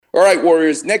All right,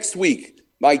 Warriors, next week,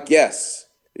 my guess,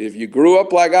 if you grew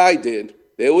up like I did,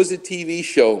 there was a TV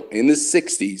show in the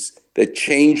 60s that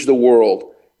changed the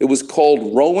world. It was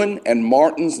called Rowan and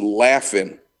Martin's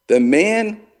Laugh-In. The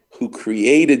man who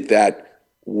created that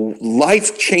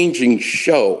life-changing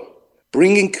show,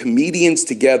 bringing comedians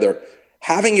together,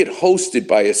 having it hosted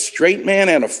by a straight man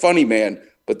and a funny man,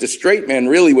 but the straight man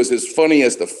really was as funny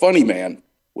as the funny man,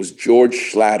 was George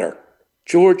Schlatter.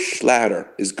 George Schlatter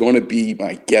is going to be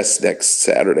my guest next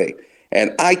Saturday,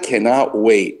 and I cannot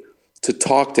wait to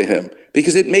talk to him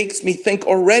because it makes me think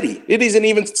already. It isn't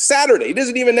even Saturday. It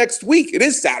isn't even next week. It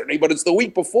is Saturday, but it's the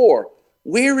week before.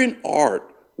 Where in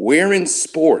art, where in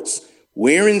sports,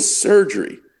 where in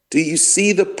surgery do you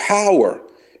see the power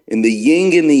in the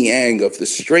yin and the yang of the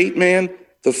straight man,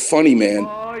 the funny man,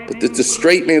 but that the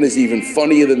straight man is even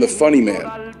funnier than the funny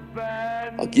man?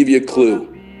 I'll give you a clue.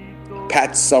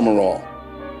 Pat Summerall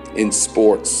in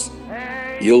sports.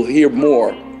 You'll hear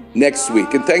more next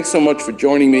week. And thanks so much for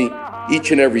joining me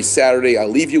each and every Saturday. I'll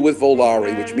leave you with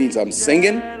Volare, which means I'm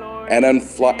singing and I'm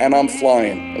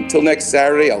flying. Until next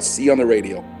Saturday, I'll see you on the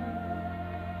radio.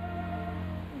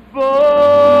 Volare,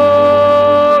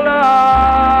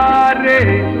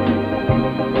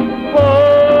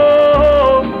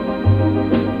 oh,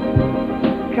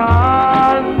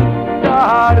 cantare.